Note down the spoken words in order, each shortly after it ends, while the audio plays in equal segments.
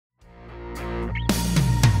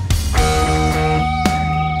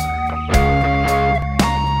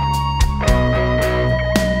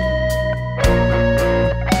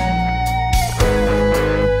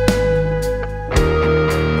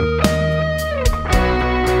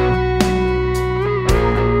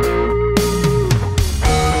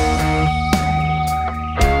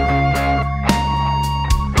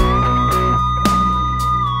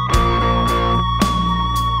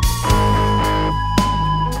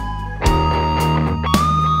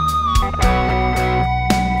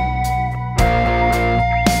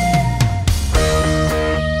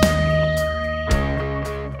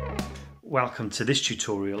Welcome to this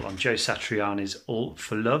tutorial on Joe Satriani's All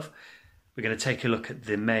for Love. We're going to take a look at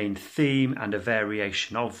the main theme and a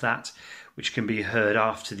variation of that, which can be heard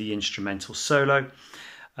after the instrumental solo.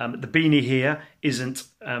 The beanie here isn't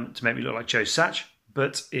to make me look like Joe Sach,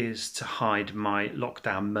 but is to hide my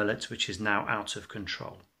lockdown mullet, which is now out of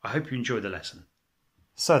control. I hope you enjoy the lesson.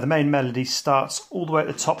 So the main melody starts all the way at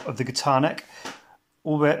the top of the guitar neck,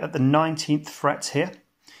 all the way at the 19th fret here,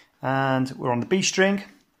 and we're on the B string.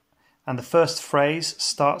 And the first phrase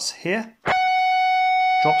starts here,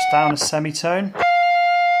 drops down a semitone,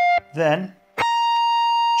 then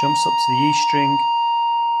jumps up to the E string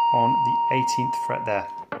on the 18th fret there.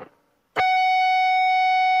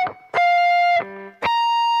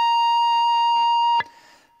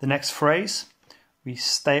 The next phrase, we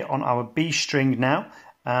stay on our B string now,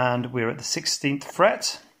 and we're at the 16th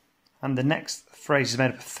fret, and the next phrase is made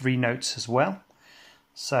up of 3 notes as well.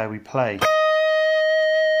 So we play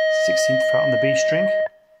 16th fret on the B string,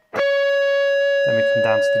 then we come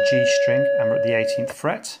down to the G string and we're at the 18th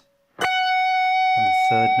fret, and the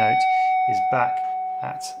third note is back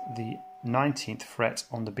at the 19th fret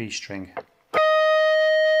on the B string.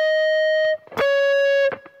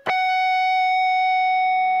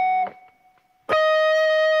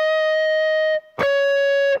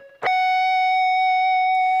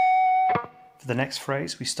 For the next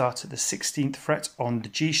phrase, we start at the 16th fret on the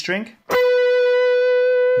G string.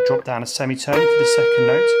 We drop down a semitone for the second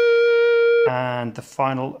note, and the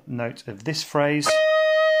final note of this phrase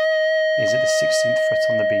is at the 16th fret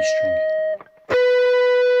on the B string.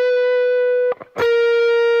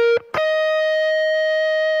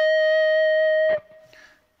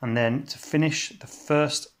 And then to finish the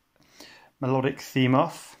first melodic theme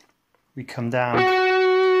off, we come down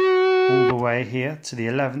all the way here to the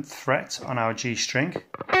 11th fret on our G string,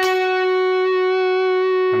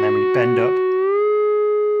 and then we bend up.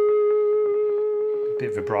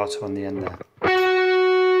 Bit vibrato on the end there.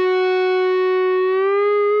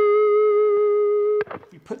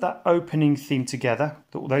 If you put that opening theme together,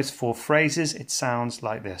 all those 4 phrases, it sounds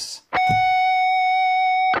like this.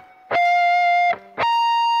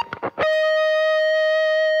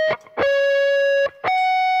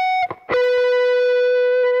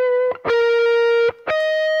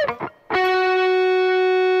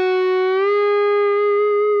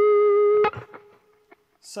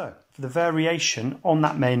 So, for the variation on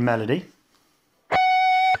that main melody,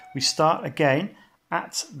 we start again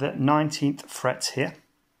at the 19th fret here,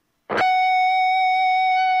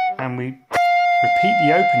 and we repeat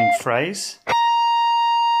the opening phrase,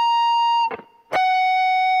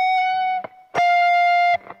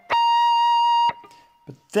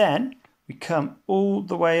 but then we come all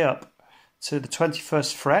the way up to the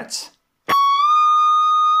 21st fret,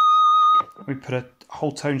 we put a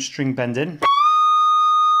whole tone string bend in.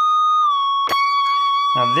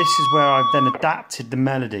 Now this is where I've then adapted the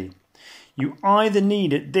melody. You either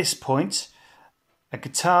need at this point a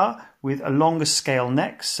guitar with a longer scale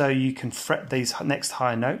neck so you can fret these next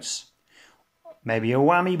higher notes, maybe a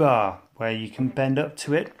whammy bar where you can bend up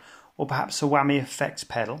to it, or perhaps a whammy effect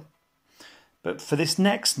pedal. But for this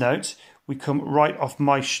next note, we come right off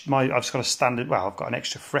I've just got a standard, well, I've got an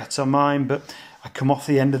extra fret on mine, but I come off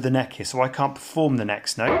the end of the neck here, so I can't perform the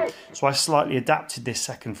next note. So I slightly adapted this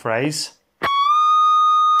second phrase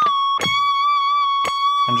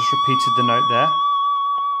and just repeated the note there.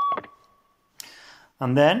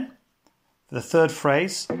 And then, for the third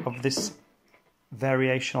phrase of this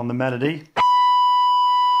variation on the melody,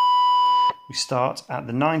 we start at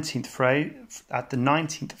the 19th fret,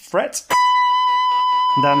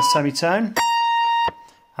 come down a semitone,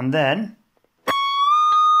 and then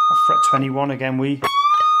on fret 21 again we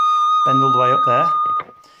bend all the way up there.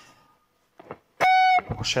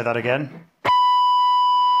 I'll show that again.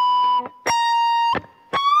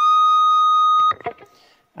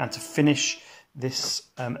 And to finish this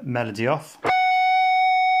melody off, back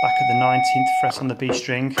at the 19th fret on the B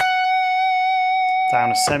string, down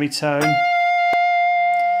a semitone,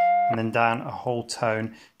 and then down a whole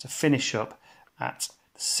tone to finish up at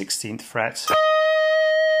the 16th fret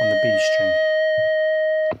on the B string.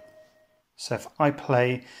 So if I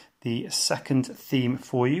play the second theme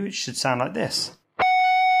for you, it should sound like this.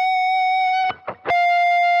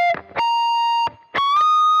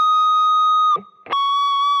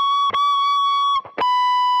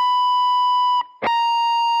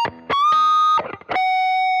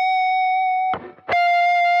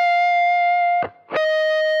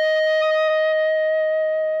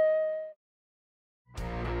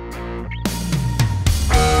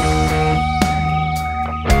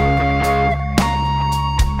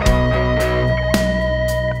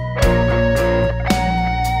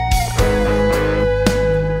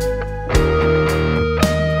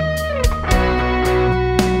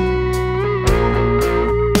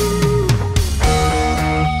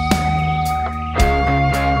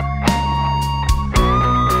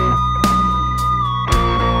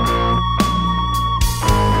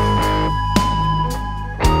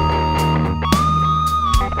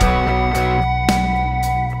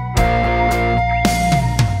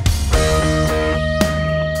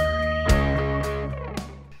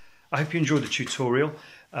 hope you enjoyed the tutorial.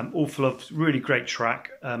 All for Love, really great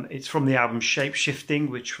track. It's from the album Shapeshifting,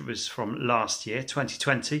 which was from last year,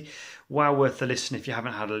 2020. Well worth a listen if you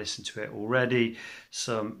haven't had a listen to it already.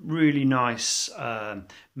 Some really nice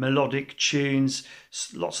melodic tunes.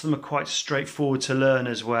 Lots of them are quite straightforward to learn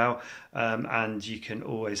as well. And you can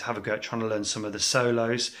always have a go at trying to learn some of the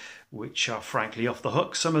solos, which are frankly off the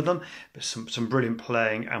hook, some of them, but some brilliant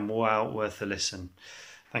playing and well worth a listen.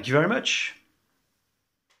 Thank you very much.